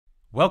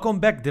Welcome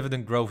back,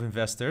 dividend growth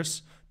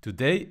investors.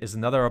 Today is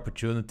another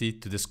opportunity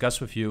to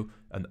discuss with you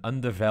an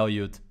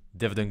undervalued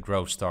dividend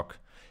growth stock.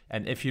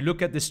 And if you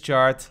look at this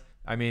chart,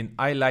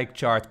 I like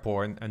chart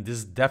porn, and this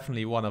is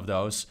definitely one of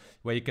those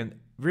where you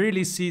can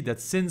really see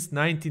that since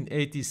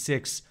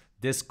 1986,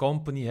 this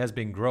company has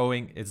been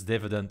growing its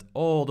dividend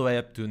all the way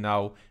up to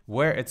now,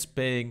 where it's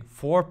paying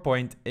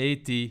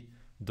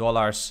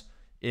 $4.80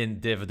 in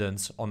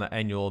dividends on an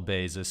annual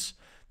basis.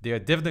 Their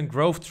dividend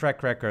growth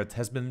track record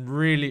has been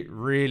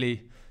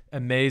really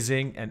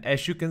amazing. And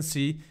as you can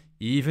see,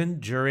 even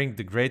during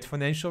the great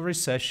financial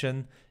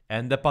recession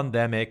and the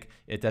pandemic,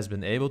 it has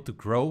been able to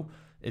grow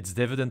its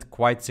dividend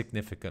quite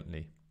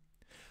significantly.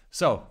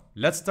 So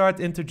let's start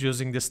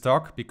introducing this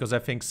stock, because I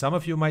think some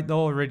of you might know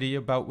already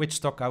about which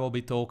stock I will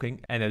be talking,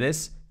 and it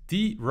is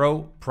T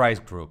Rowe Price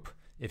Group.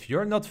 If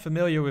you're not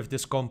familiar with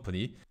this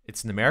company,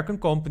 it's an American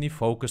company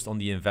focused on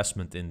the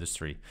investment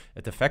industry.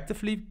 It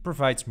effectively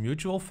provides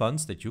mutual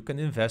funds that you can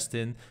invest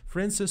in, for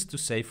instance, to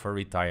save for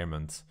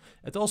retirement.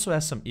 It also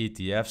has some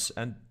ETFs,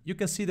 and you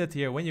can see that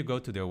here when you go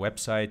to their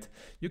website.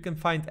 You can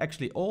find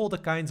actually all the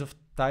kinds of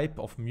type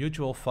of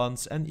mutual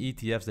funds and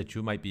ETFs that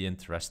you might be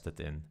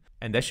interested in.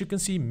 And as you can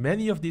see,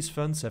 many of these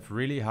funds have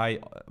really high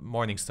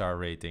Morningstar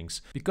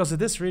ratings, because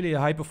it is really a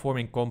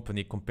high-performing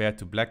company compared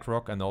to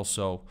BlackRock and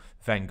also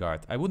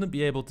Vanguard. I wouldn't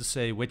be able to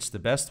say which the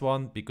best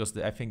one, because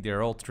I think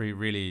they're all three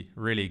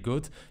really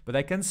good. But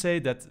I can say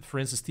that, for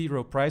instance, T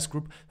Rowe Price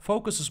Group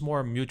focuses more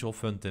on mutual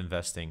fund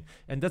investing.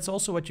 And that's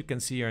also what you can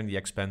see here in the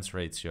expense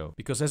ratio.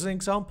 Because as an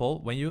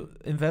example, when you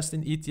invest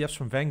in ETFs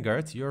from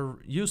Vanguard, you're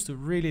used to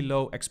really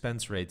low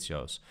expense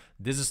ratios.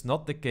 This is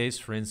not the case,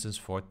 for instance,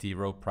 for T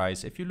Rowe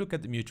Price if you look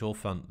at the mutual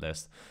fund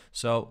list.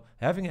 So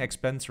having an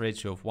expense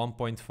ratio of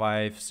 1.5,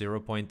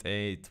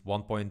 0.8,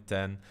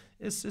 1.10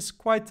 is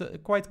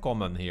quite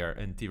common here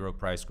in T Rowe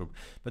Price Group.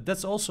 But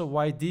that's also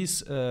why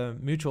these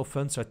mutual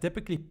funds are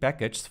typically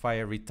packaged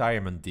via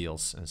retirement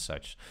deals and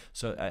such.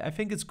 So I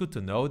think it's good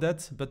to know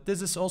that. But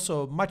this is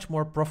also a much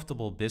more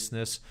profitable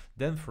business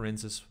than, for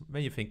instance,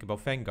 when you think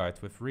about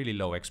Vanguard with really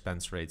low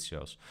expense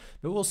ratios.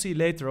 But we'll see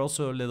later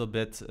also a little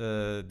bit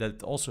that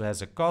it also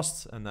has a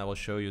cost, and I will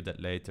show you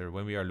that later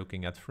when we are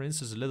looking at, for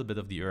instance, a little bit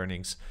of the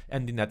earnings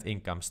and the net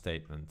income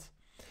statement.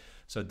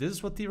 So this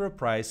is what T Rowe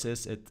Price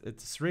is.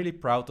 It's really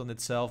proud on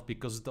itself,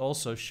 because it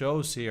also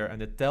shows here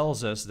and it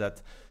tells us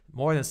that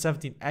more than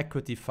 17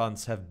 equity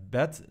funds have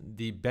bet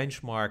the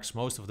benchmarks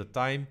most of the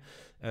time.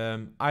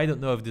 I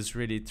don't know if this is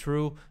really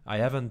true. I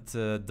haven't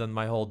done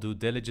my whole due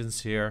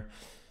diligence here.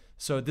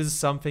 So this is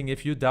something,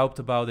 if you doubt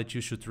about it,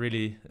 you should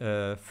really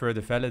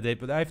further validate.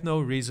 But I have no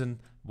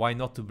reason why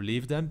not to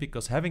believe them,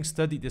 because having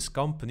studied this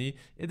company,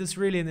 it is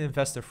really an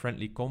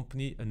investor-friendly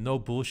company, a no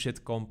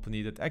bullshit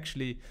company that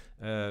actually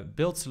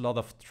builds a lot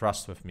of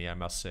trust with me, I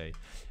must say.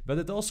 But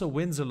it also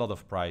wins a lot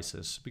of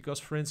prizes,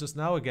 because, for instance,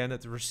 now again,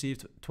 it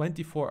received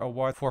 24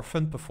 awards for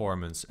fund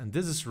performance, and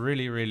this is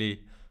really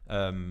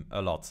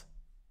a lot.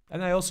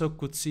 And I also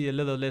could see a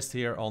little list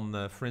here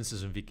on, for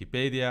instance, in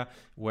Wikipedia,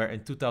 where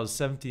in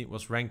 2017 it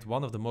was ranked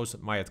one of the most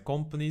admired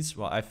companies.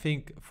 Well, I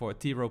think for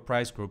T Rowe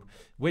Price Group,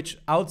 which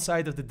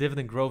outside of the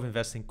dividend growth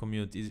investing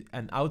community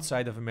and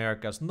outside of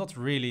America is not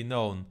really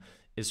known,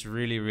 is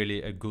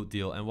really a good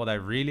deal. And what I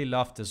really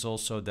loved is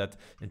also that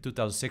in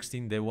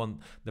 2016 they won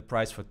the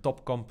prize for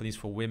top companies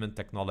for women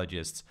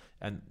technologists,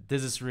 and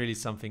this is really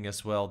something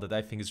as well that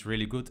I think is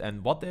really good.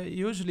 And what they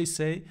usually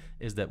say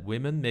is that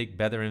women make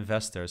better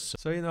investors.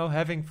 So, you know,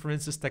 having, for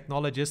instance,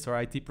 technologists or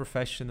IT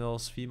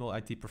professionals, female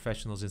IT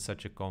professionals in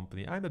such a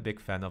company, I'm a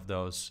big fan of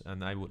those,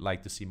 and I would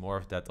like to see more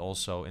of that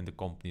also in the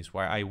companies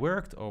where I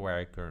worked or where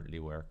I currently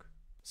work.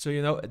 So,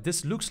 you know,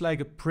 this looks like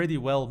a pretty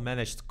well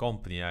managed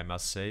company, I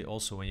must say,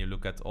 also when you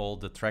look at all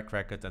the track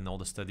record and all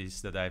the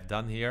studies that I've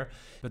done here.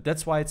 But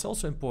that's why it's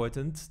also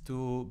important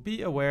to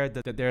be aware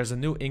that there's a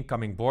new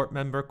incoming board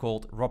member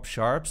called Rob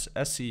Sharps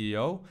as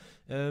CEO.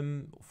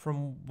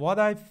 From what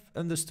I've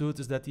understood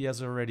is that he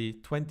has already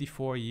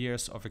 24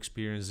 years of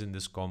experience in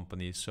this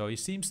company. So he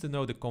seems to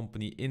know the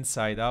company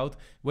inside out,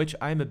 which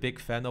I'm a big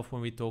fan of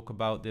when we talk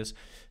about this.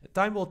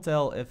 Time will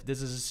tell if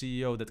this is a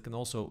CEO that can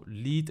also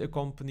lead a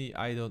company.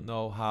 I don't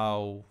know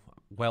how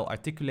well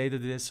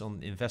articulated it is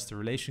on investor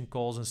relation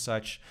calls and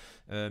such.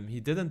 He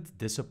didn't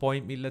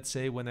disappoint me, let's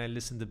say, when I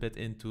listened a bit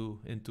into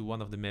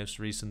one of the most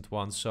recent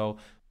ones.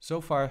 So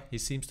far, he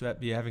seems to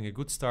be having a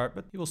good start,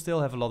 but he will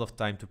still have a lot of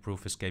time to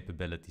prove his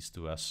capabilities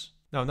to us.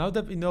 Now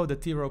that we know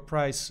that T Rowe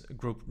Price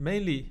Group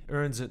mainly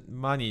earns its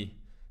money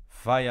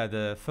via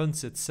the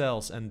funds it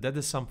sells, and that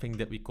is something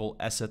that we call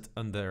asset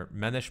under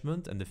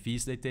management and the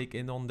fees they take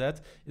in on that,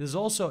 it is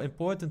also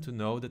important to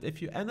know that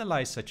if you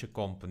analyze such a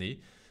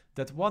company,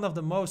 that one of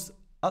the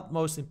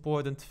utmost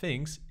important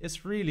things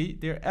is really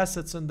their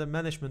assets under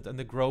management and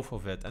the growth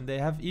of it. And they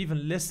have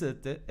even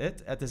listed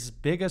it at its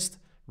biggest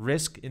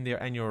risk in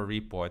their annual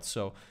report.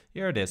 So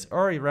here it is.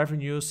 Our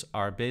revenues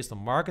are based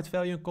on market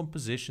value and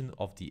composition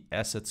of the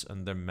assets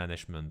under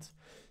management,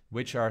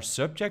 which are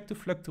subject to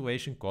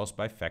fluctuation caused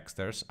by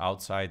factors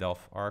outside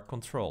of our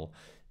control.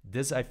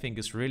 This, I think,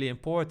 is really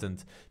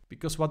important,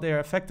 because what they are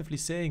effectively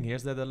saying here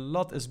is that a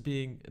lot is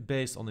being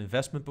based on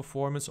investment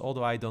performance,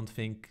 although I don't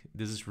think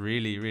this is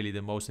really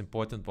the most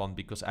important one,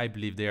 because I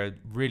believe they are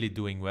really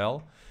doing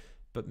well,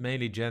 but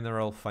mainly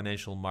general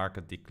financial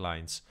market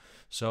declines.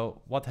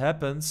 So what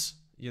happens,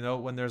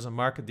 when there's a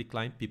market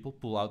decline, people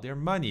pull out their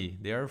money.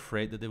 They are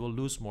afraid that they will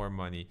lose more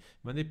money.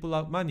 When they pull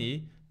out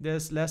money,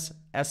 there's less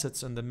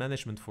assets under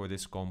management for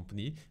this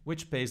company,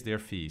 which pays their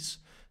fees.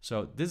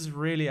 So this is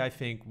really, I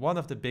think, one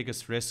of the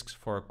biggest risks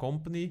for a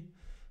company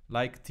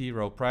like T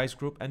Rowe Price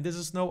Group. And this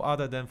is no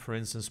other than, for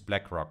instance,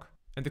 BlackRock.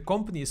 And the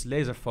company is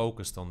laser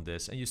focused on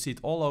this, and you see it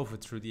all over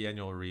through the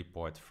annual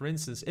report. For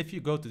instance, if you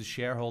go to the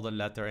shareholder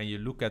letter and you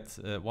look at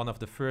one of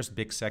the first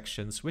big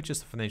sections, which is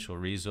the financial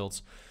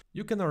results,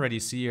 you can already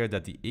see here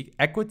that the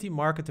equity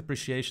market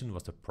appreciation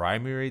was the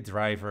primary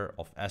driver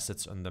of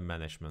assets under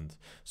management.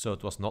 So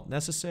it was not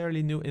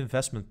necessarily new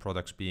investment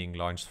products being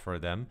launched for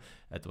them.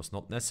 It was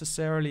not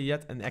necessarily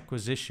yet an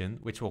acquisition,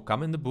 which will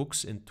come in the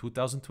books in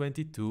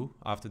 2022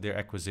 after their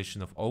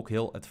acquisition of Oak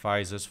Hill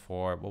Advisors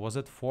for,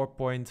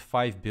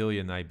 4.5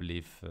 billion, I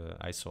believe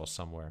I saw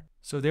somewhere.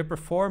 So their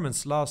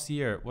performance last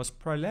year was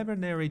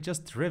preliminary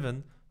just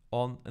driven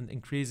on an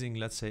increasing,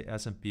 let's say,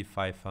 S&P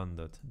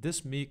 500.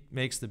 This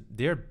makes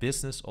their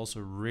business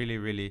also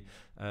really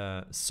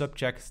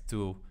subject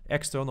to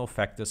external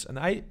factors. And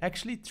I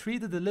actually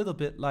treat it a little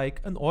bit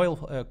like an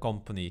oil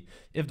company.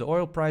 If the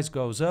oil price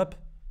goes up,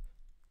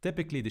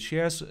 typically the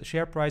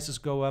share prices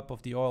go up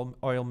of the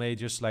oil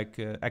majors like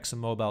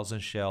ExxonMobil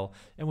and Shell.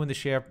 And when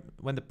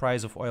the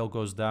price of oil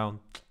goes down,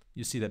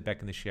 you see that back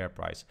in the share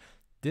price.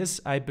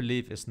 This, I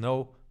believe, is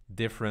no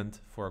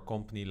different for a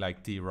company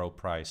like T Rowe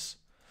Price.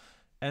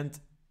 And,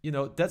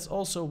 that's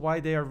also why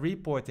they are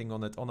reporting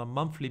on it on a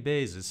monthly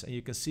basis. And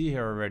you can see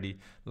here already,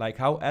 like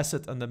how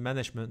asset under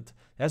management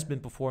has been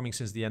performing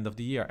since the end of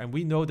the year. And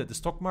we know that the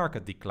stock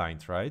market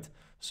declined, right?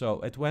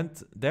 So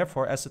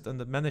therefore, asset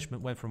under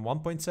management went from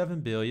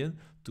 1.7 billion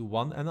to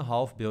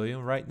 1.5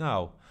 billion right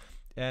now.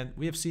 And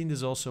we have seen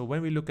this also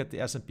when we look at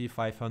the S&P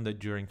 500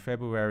 during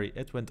February,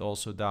 it went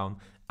also down.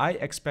 I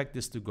expect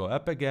this to go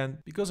up again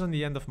because on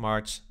the end of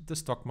March, the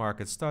stock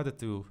market started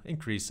to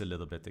increase a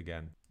little bit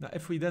again. Now,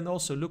 if we then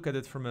also look at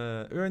it from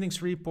an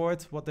earnings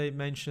report, what they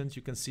mentioned,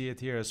 you can see it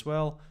here as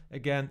well.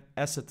 Again,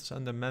 assets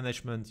under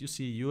management, you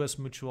see US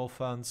mutual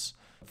funds,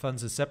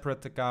 funds in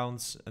separate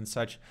accounts and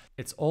such.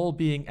 It's all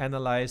being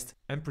analyzed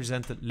and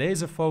presented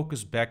laser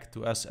focus back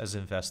to us as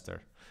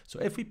investor. So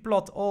if we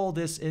plot all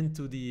this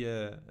into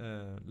the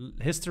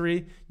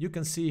history, you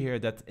can see here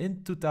that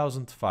in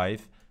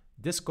 2005,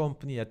 this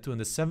company had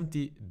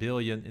 270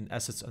 billion in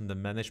assets under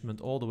management,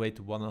 all the way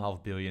to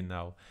 1.5 billion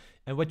now.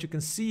 And what you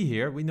can see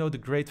here, we know the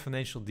great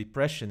financial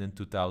depression in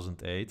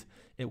 2008.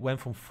 It went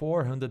from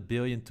 400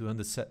 billion to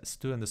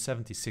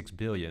 276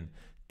 billion.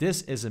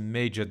 This is a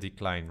major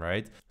decline,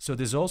 right? So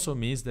this also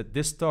means that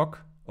this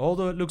stock,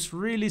 although it looks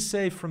really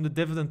safe from the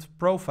dividend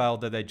profile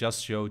that I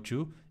just showed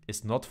you,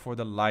 is not for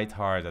the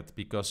light-hearted,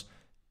 because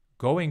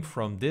going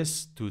from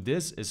this to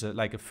this is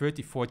like a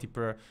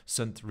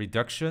 30-40%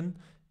 reduction.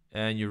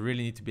 And you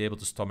really need to be able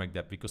to stomach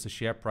that because the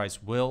share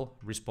price will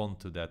respond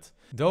to that.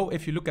 Though,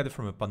 if you look at it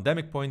from a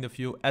pandemic point of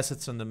view,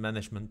 assets under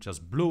management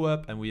just blew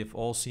up, and we have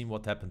all seen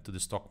what happened to the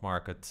stock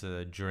market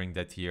during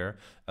that year.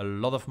 A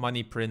lot of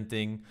money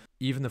printing,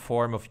 even the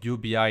form of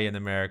UBI in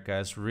America,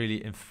 has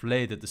really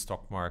inflated the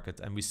stock market.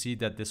 And we see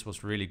that this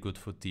was really good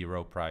for T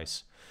Rowe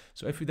Price.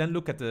 So if we then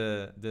look at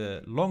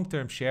the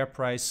long-term share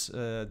price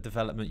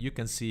development, you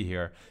can see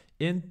here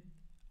in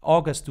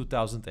August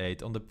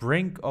 2008, on the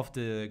brink of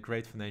the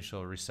great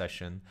financial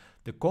recession,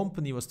 the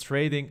company was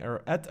trading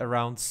at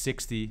around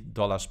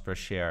 $60 per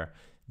share.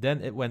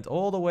 Then it went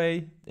all the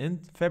way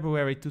in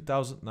February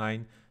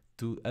 2009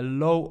 to a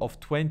low of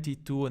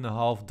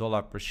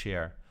 $22.50 per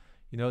share.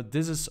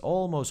 This is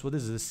almost, a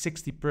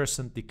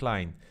 60%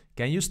 decline.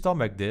 Can you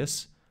stomach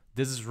this?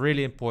 This is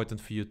really important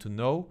for you to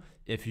know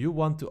if you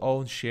want to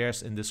own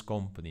shares in this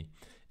company.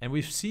 And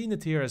we've seen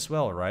it here as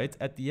well, right?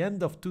 At the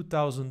end of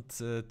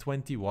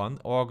 2021,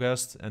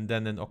 August, and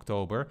then in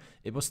October,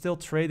 it was still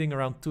trading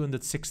around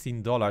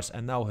 $216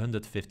 and now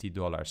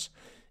 $150.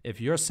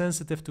 If you're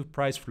sensitive to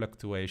price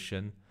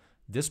fluctuation,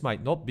 this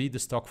might not be the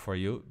stock for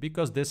you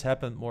because this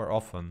happened more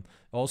often.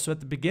 Also at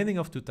the beginning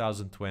of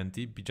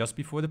 2020, just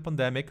before the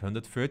pandemic,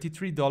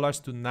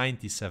 $133 to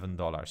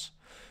 $97.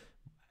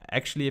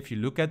 Actually, if you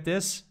look at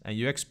this and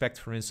you expect,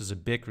 for instance, a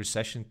big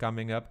recession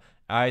coming up,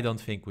 I don't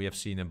think we have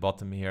seen a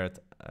bottom here at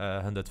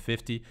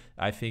 150.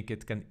 I think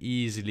it can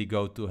easily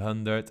go to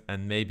 100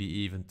 and maybe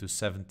even to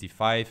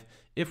 75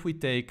 if we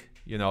take,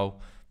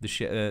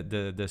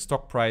 the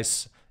stock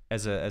price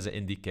as an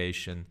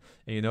indication.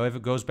 And if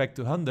it goes back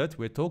to 100,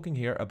 we're talking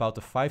here about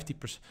a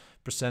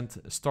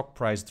 50% stock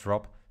price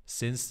drop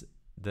since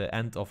the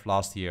end of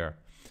last year.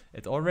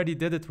 It already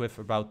did it with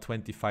about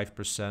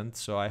 25%,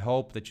 so I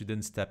hope that you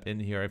didn't step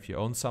in here if you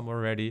own some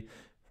already.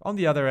 On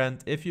the other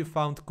end, if you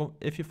found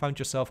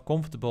yourself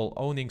comfortable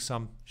owning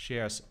some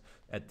shares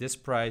at this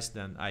price,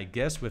 then I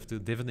guess with the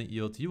dividend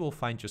yield, you will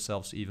find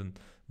yourselves even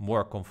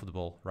more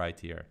comfortable right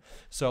here.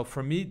 So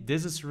for me,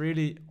 this is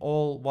really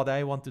all what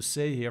I want to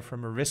say here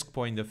from a risk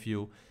point of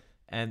view.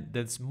 And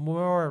that's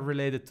more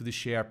related to the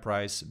share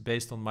price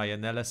based on my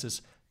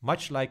analysis,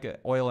 much like an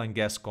oil and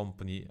gas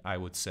company, I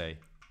would say.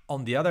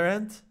 On the other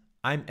hand,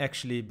 I'm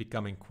actually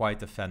becoming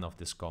quite a fan of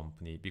this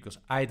company because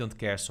I don't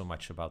care so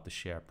much about the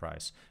share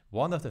price.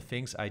 One of the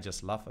things I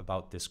just love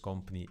about this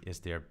company is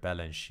their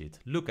balance sheet.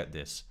 Look at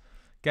this.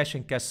 Cash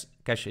and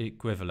cash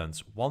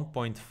equivalents,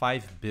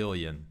 1.5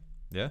 billion,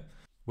 yeah?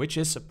 Which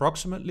is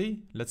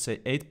approximately, let's say,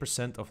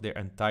 8% of their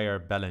entire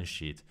balance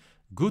sheet.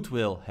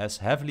 Goodwill has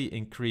heavily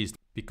increased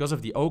because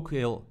of the Oak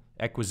Hill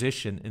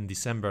acquisition in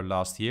December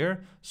last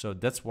year. So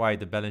that's why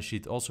the balance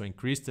sheet also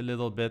increased a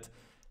little bit.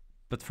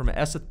 But from an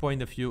asset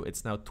point of view,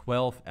 it's now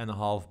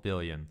 12.5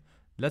 billion.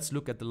 Let's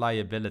look at the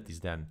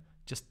liabilities then.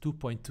 Just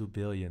 2.2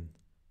 billion.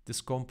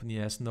 This company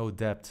has no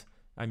debt.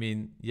 I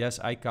mean, yes,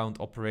 I count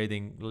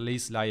operating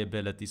lease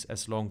liabilities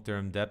as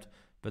long-term debt,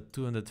 but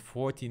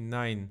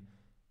 249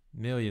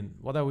 million.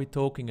 What are we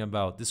talking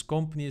about? This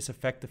company is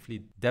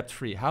effectively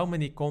debt-free. How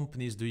many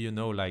companies do you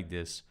know like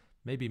this?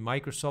 Maybe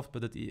Microsoft,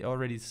 but it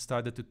already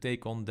started to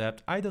take on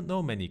debt. I don't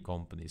know many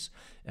companies.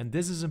 And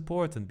this is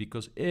important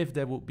because if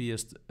there would be a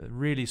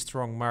really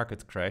strong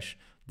market crash,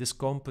 this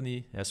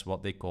company has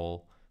what they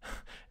call,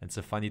 it's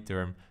a funny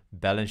term,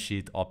 balance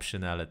sheet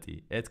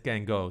optionality. It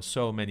can go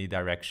so many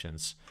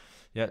directions.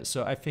 Yeah,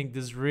 so I think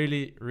this is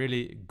really,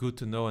 really good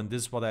to know. And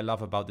this is what I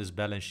love about this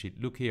balance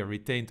sheet. Look here,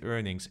 retained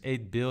earnings,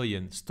 8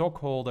 billion.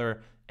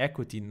 Stockholder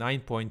equity,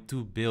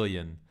 9.2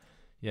 billion.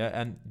 Yeah,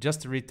 and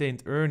just the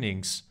retained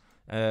earnings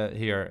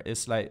here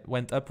is like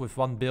went up with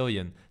 1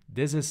 billion.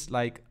 This is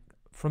like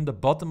from the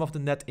bottom of the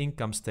net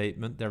income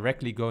statement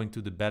directly going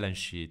to the balance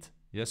sheet.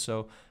 Yeah,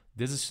 so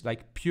this is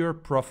like pure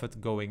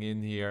profit going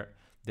in here.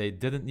 They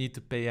didn't need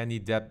to pay any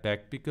debt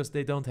back because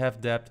they don't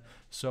have debt.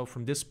 So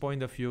from this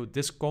point of view,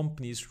 this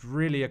company is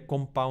really a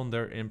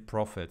compounder in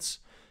profits.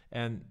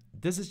 And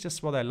this is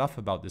just what I love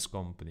about this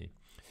company.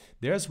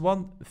 There's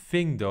one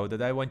thing though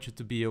that I want you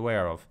to be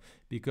aware of,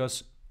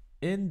 because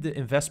in the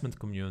investment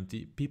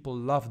community, people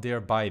love their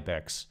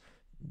buybacks.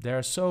 There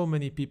are so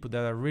many people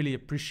that are really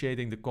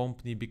appreciating the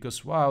company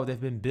because, wow,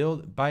 they've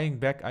been buying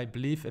back. I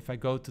believe if I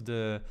go to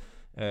the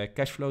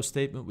cash flow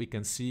statement, we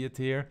can see it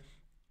here.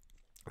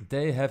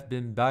 They have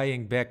been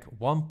buying back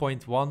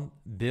 1.1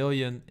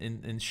 billion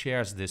in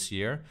shares this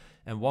year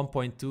and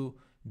 1.2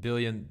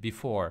 billion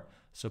before.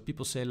 So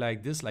people say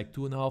like this, like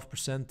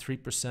 2.5%,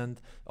 3%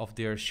 of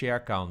their share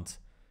count.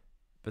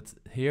 But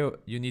here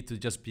you need to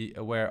just be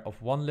aware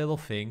of one little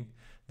thing,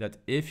 that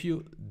if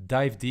you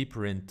dive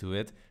deeper into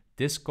it,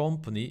 this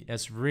company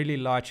has really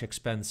large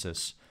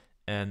expenses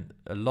and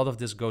a lot of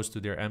this goes to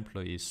their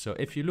employees. So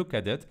if you look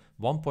at it,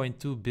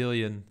 1.2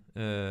 billion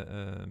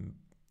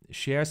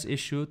shares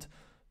issued,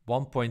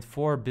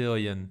 1.4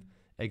 billion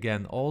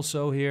again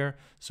also here.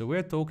 So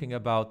we're talking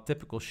about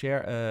typical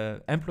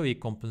share employee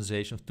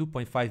compensation of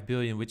 2.5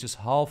 billion, which is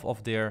half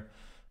of their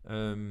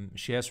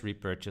shares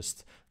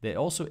repurchased. They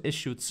also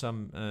issued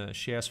some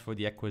shares for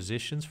the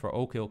acquisitions for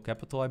Oak Hill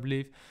Capital, I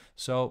believe.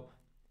 So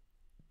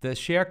the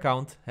share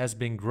count has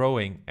been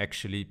growing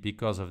actually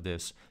because of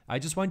this. I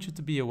just want you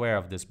to be aware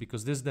of this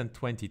because this is then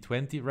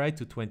 2020, right,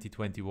 to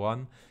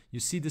 2021. You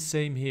see the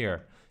same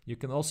here. You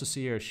can also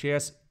see here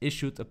shares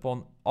issued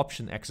upon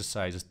option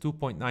exercises,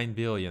 2.9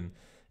 billion.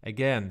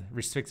 Again,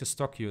 restricted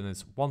stock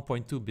units,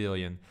 1.2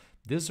 billion.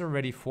 This is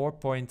already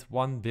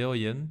 4.1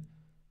 billion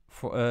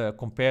for,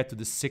 compared to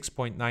the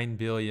 6.9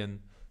 billion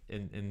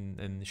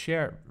in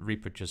share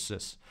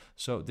repurchases.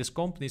 So this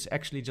company is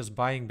actually just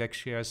buying back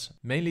shares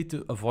mainly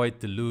to avoid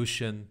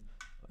dilution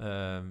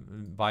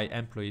by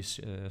employees'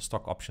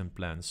 stock option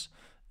plans.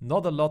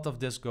 Not a lot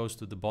of this goes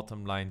to the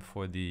bottom line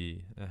for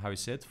the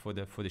for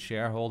the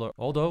shareholder.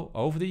 Although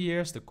over the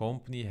years the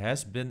company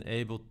has been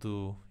able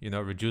to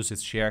reduce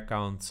its share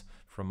count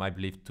from I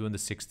believe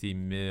 260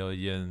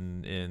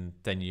 million in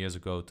 10 years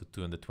ago to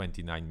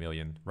 229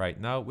 million right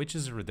now, which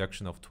is a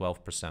reduction of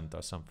 12%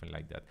 or something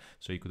like that.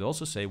 So you could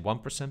also say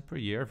 1% per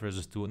year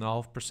versus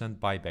 2.5%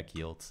 buyback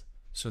yield.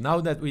 So now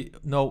that we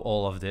know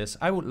all of this,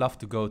 I would love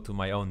to go to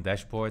my own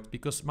dashboard,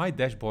 because my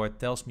dashboard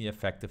tells me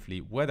effectively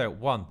whether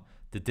 1,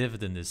 the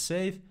dividend is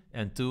safe,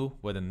 and 2,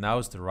 whether now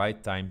is the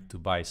right time to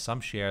buy some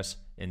shares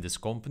in this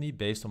company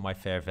based on my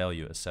fair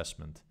value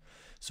assessment.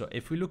 So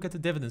if we look at the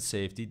dividend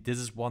safety, this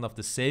is one of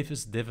the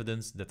safest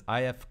dividends that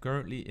I have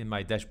currently in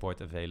my dashboard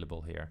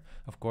available here.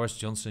 Of course,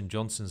 Johnson &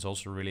 Johnson is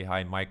also really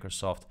high,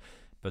 Microsoft,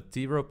 but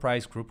T Rowe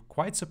Price Group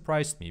quite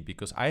surprised me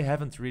because I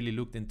haven't really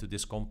looked into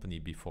this company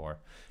before.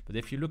 But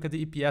if you look at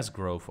the EPS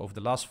growth over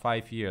the last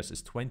 5 years,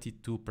 it's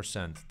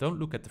 22%. Don't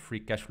look at the free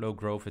cash flow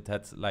growth. It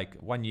had like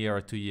 1 year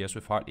or 2 years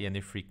with hardly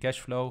any free cash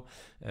flow.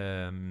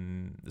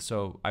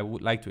 So I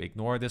would like to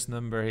ignore this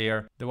number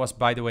here. There was,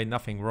 by the way,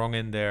 nothing wrong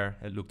in there.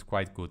 It looked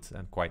quite good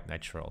and quite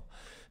natural.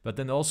 But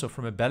then also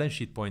from a balance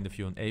sheet point of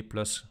view, an A+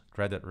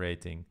 credit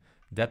rating.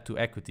 Debt to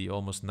equity,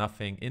 almost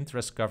nothing.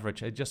 Interest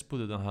coverage, I just put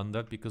it on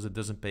 100 because it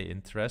doesn't pay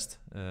interest.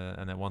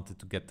 And I wanted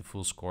to get the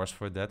full scores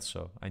for that.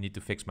 So I need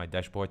to fix my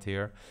dashboard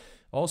here.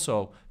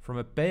 Also, from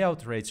a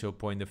payout ratio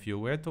point of view,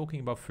 we're talking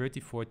about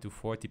 34 to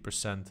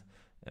 40%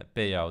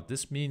 payout.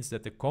 This means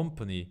that the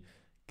company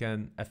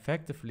can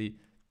effectively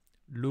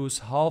lose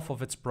half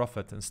of its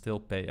profit and still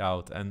pay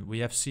out. And we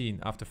have seen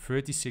after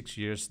 36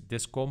 years,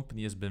 this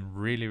company has been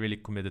really, really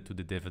committed to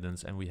the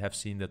dividends. And we have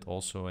seen that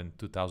also in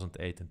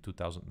 2008 and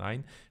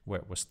 2009, where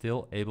it was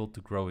still able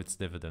to grow its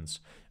dividends.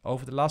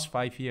 Over the last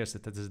 5 years,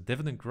 it has a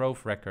dividend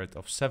growth record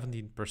of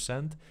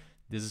 17%.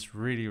 This is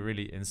really,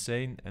 really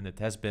insane. And it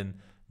has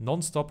been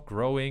non-stop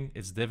growing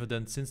its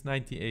dividend since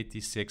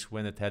 1986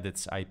 when it had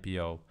its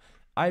IPO.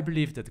 I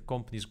believe that the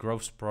company's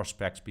growth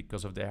prospects,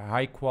 because of their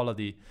high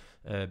quality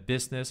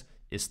business,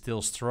 is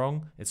still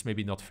strong. It's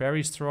maybe not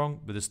very strong,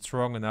 but it's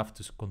strong enough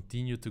to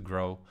continue to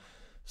grow.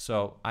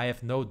 So I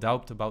have no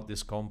doubt about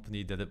this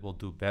company that it will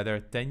do better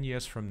 10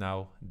 years from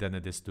now than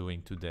it is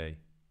doing today.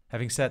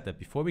 Having said that,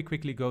 before we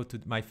quickly go to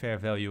my fair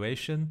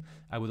valuation,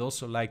 I would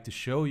also like to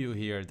show you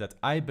here that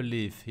I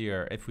believe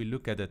here, if we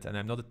look at it, and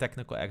I'm not a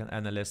technical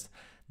analyst,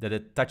 that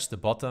it touched the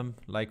bottom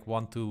like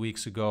 1-2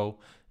 weeks ago.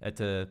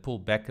 It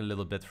pulled back a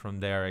little bit from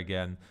there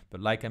again. But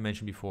like I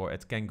mentioned before,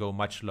 it can go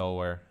much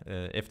lower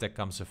if there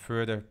comes a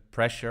further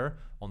pressure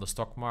on the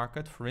stock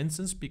market, for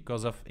instance,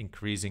 because of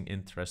increasing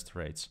interest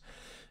rates.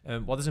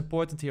 What is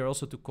important here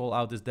also to call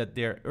out is that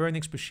their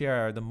earnings per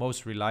share are the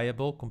most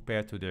reliable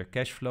compared to their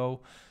cash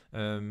flow.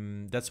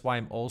 That's why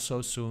I'm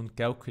also soon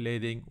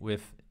calculating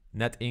with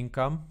net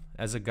income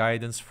as a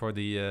guidance for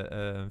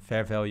the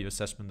fair value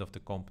assessment of the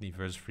company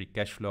versus free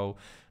cash flow,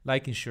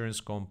 like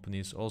insurance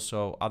companies,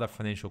 also other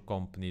financial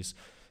companies,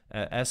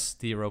 as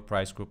T Rowe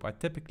Price Group are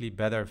typically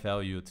better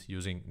valued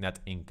using net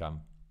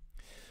income.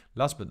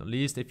 Last but not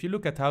least, if you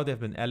look at how they've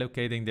been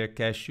allocating their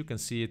cash, you can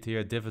see it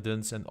here,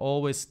 dividends, and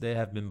always they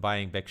have been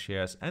buying back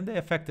shares, and they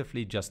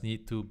effectively just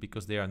need to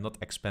because they are not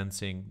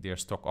expensing their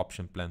stock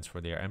option plans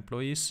for their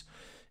employees.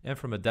 And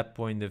from a debt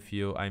point of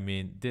view, I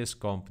mean, this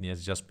company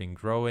has just been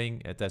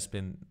growing. It has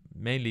been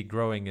mainly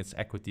growing its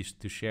equities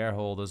to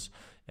shareholders.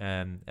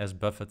 And as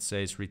Buffett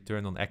says,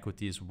 return on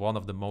equity is one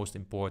of the most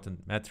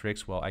important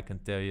metrics. Well, I can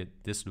tell you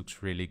this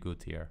looks really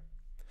good here.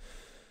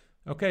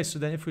 Okay, so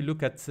then if we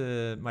look at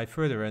my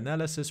further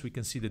analysis, we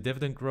can see the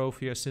dividend growth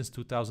here since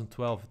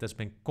 2012. It has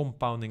been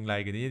compounding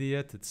like an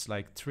idiot. It's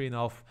like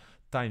 3.5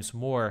 times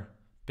more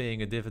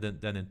paying a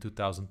dividend than in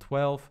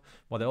 2012.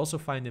 What I also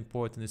find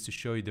important is to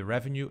show you the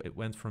revenue. It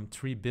went from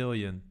 3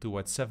 billion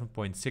towards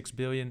 7.6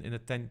 billion in a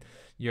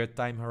 10-year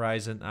time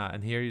horizon.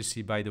 And here you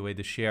see, by the way,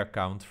 the share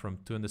count from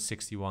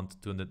 261 to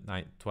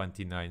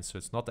 229. So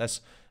it's not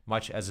as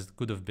much as it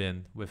could have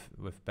been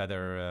with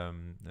better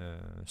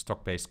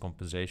stock-based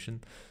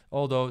compensation.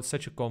 Although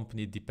such a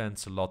company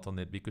depends a lot on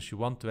it because you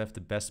want to have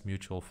the best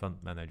mutual fund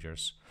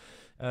managers.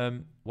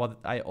 What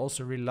I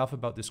also really love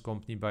about this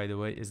company, by the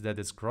way, is that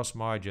its gross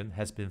margin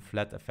has been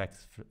flat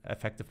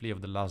effectively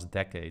over the last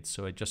decade.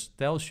 So it just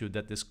tells you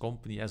that this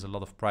company has a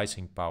lot of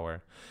pricing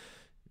power.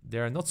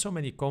 There are not so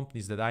many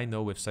companies that I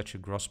know with such a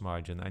gross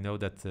margin. I know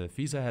that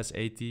Visa has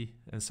 80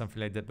 and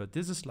something like that, but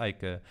this is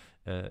like a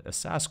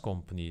SaaS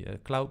company, a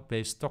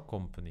cloud-based stock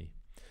company.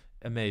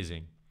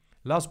 Amazing.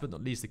 Last but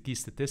not least, the key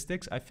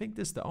statistics. I think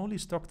this is the only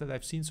stock that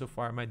I've seen so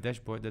far in my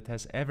dashboard that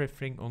has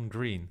everything on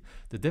green.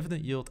 The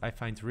dividend yield I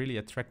find really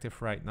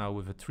attractive right now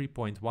with a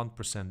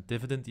 3.1%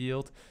 dividend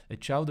yield, a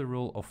Chowder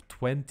rule of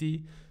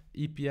 20,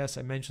 EPS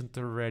I mentioned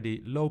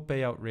already, low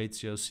payout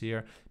ratios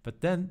here, but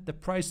then the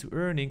price to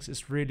earnings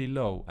is really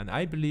low. And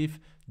I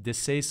believe this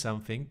says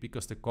something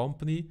because the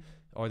company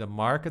or the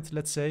market,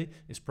 let's say,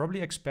 is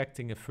probably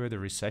expecting a further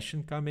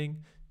recession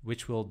coming,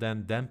 which will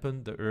then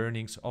dampen the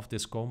earnings of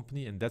this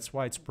company. And that's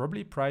why it's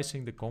probably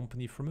pricing the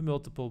company from a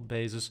multiple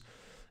basis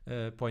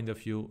point of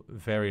view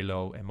very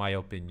low, in my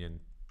opinion.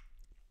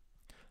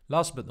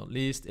 Last but not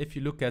least, if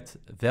you look at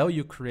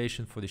value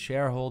creation for the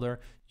shareholder,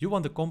 you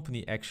want the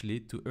company actually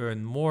to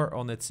earn more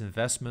on its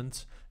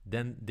investments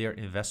than their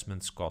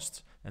investments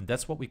cost. And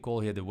that's what we call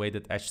here the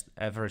weighted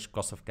average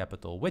cost of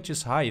capital, which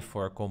is high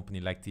for a company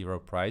like T Rowe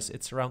Price.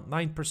 It's around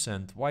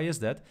 9%. Why is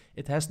that?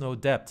 It has no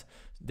debt.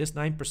 This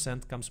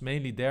 9% comes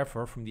mainly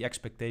therefore from the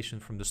expectation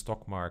from the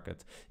stock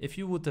market. If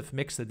you would have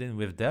mixed it in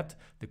with debt,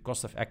 the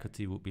cost of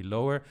equity would be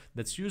lower.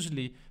 That's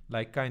usually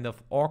like kind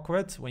of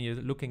awkward when you're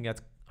looking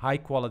at high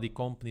quality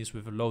companies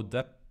with a low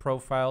debt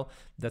profile,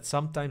 that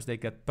sometimes they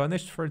get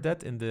punished for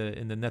that in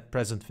the net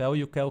present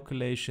value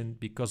calculation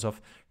because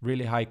of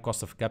really high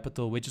cost of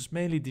capital, which is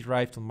mainly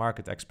derived on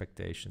market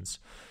expectations.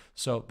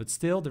 So, but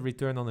still the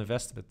return on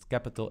invested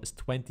capital is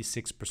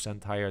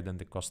 26% higher than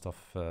the cost of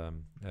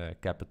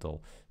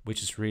capital,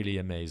 which is really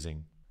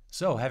amazing.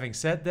 So having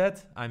said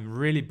that, I'm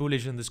really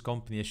bullish on this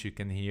company, as you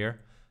can hear.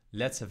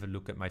 Let's have a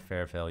look at my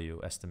fair value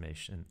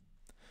estimation.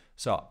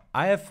 So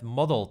I have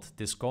modeled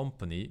this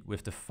company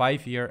with the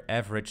 5-year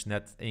average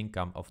net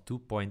income of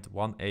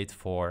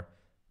 2.184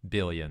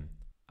 billion.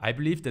 I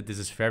believe that this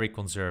is very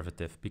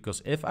conservative,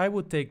 because if I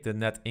would take the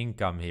net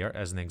income here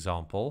as an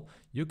example,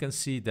 you can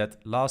see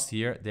that last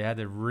year they had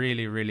a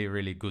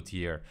really good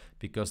year,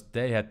 because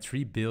they had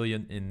 3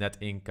 billion in net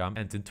income,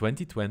 and in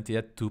 2020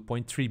 had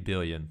 2.3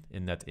 billion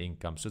in net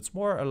income. So it's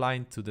more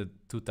aligned to the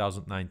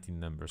 2019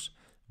 numbers.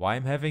 Why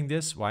I'm having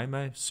this? Why am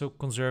I so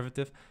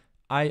conservative?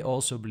 I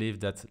also believe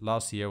that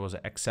last year was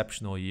an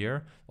exceptional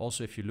year.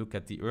 Also, if you look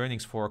at the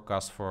earnings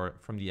forecast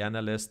from the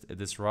analyst,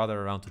 it is rather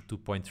around the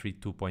 2.3,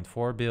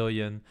 2.4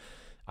 billion.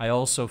 I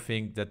also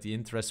think that the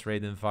interest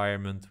rate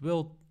environment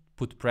will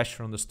put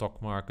pressure on the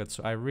stock market.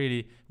 So I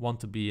really want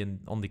to be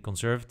on the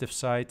conservative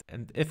side.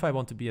 And if I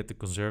want to be at the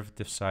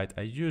conservative side,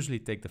 I usually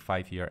take the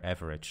 5-year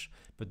average.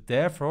 But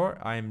therefore,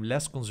 I am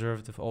less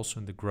conservative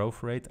also in the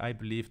growth rate. I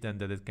believe then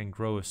that it can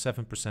grow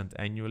 7%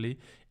 annually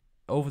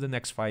over the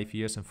next 5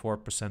 years and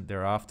 4%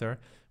 thereafter.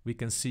 We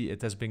can see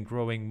it has been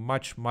growing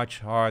much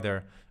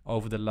harder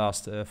over the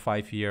last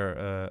 5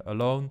 year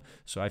alone.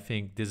 So I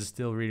think this is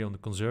still really on the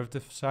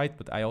conservative side,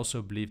 but I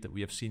also believe that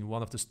we have seen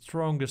one of the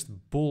strongest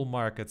bull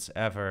markets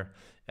ever.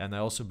 And I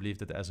also believe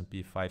that the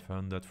S&P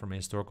 500 from a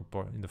historical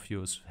point of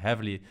view is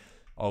heavily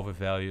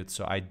overvalued.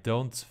 So I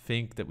don't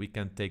think that we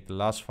can take the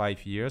last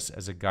 5 years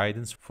as a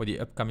guidance for the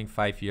upcoming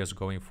 5 years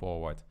going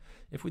forward.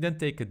 If we then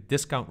take a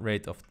discount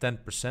rate of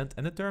 10%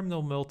 and a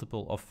terminal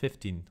multiple of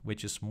 15,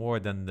 which is more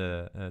than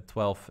the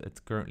 12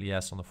 it currently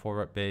has on a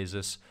forward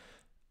basis,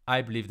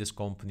 I believe this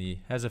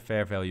company has a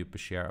fair value per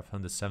share of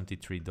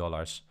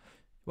 $173.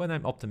 When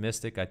I'm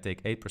optimistic, I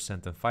take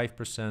 8% and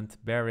 5%,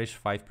 bearish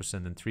 5%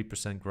 and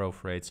 3%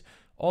 growth rates.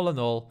 All in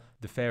all,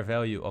 the fair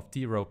value of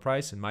T Rowe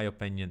Price, in my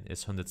opinion,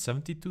 is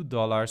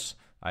 $172.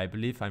 I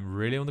believe I'm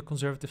really on the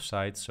conservative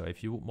side, so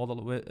if you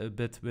model a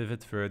bit with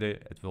it further,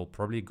 it will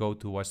probably go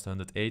towards the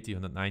 180,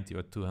 190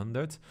 or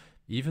 200,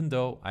 even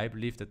though I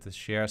believe that the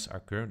shares are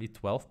currently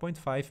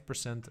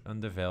 12.5%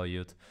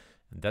 undervalued.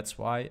 And that's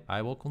why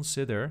I will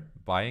consider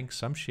buying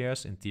some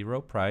shares in T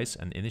Rowe Price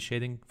and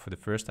initiating for the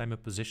first time a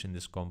position in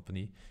this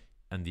company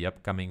in the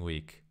upcoming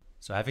week.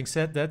 So having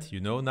said that,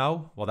 you know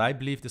now what I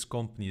believe this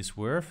company is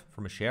worth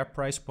from a share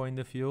price point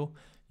of view.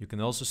 You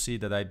can also see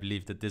that I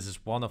believe that this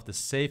is one of the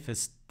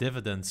safest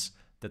dividends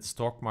that the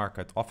stock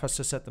market offers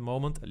us at the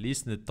moment, at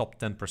least in the top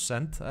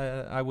 10%,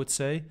 I would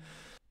say.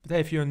 But hey,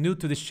 if you're new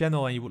to this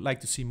channel and you would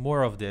like to see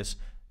more of this,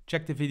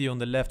 check the video on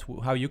the left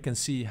how you can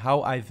see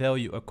how I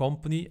value a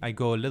company. I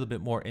go a little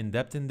bit more in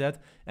depth in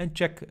that. And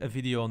check a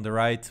video on the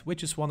right,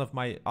 which is one of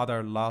my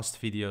other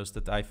last videos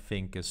that I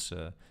think is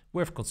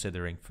worth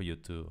considering for you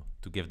to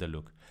give it a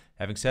look.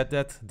 Having said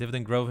that,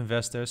 dividend growth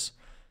investors,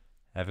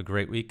 have a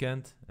great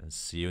weekend and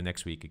see you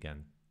next week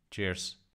again. Cheers.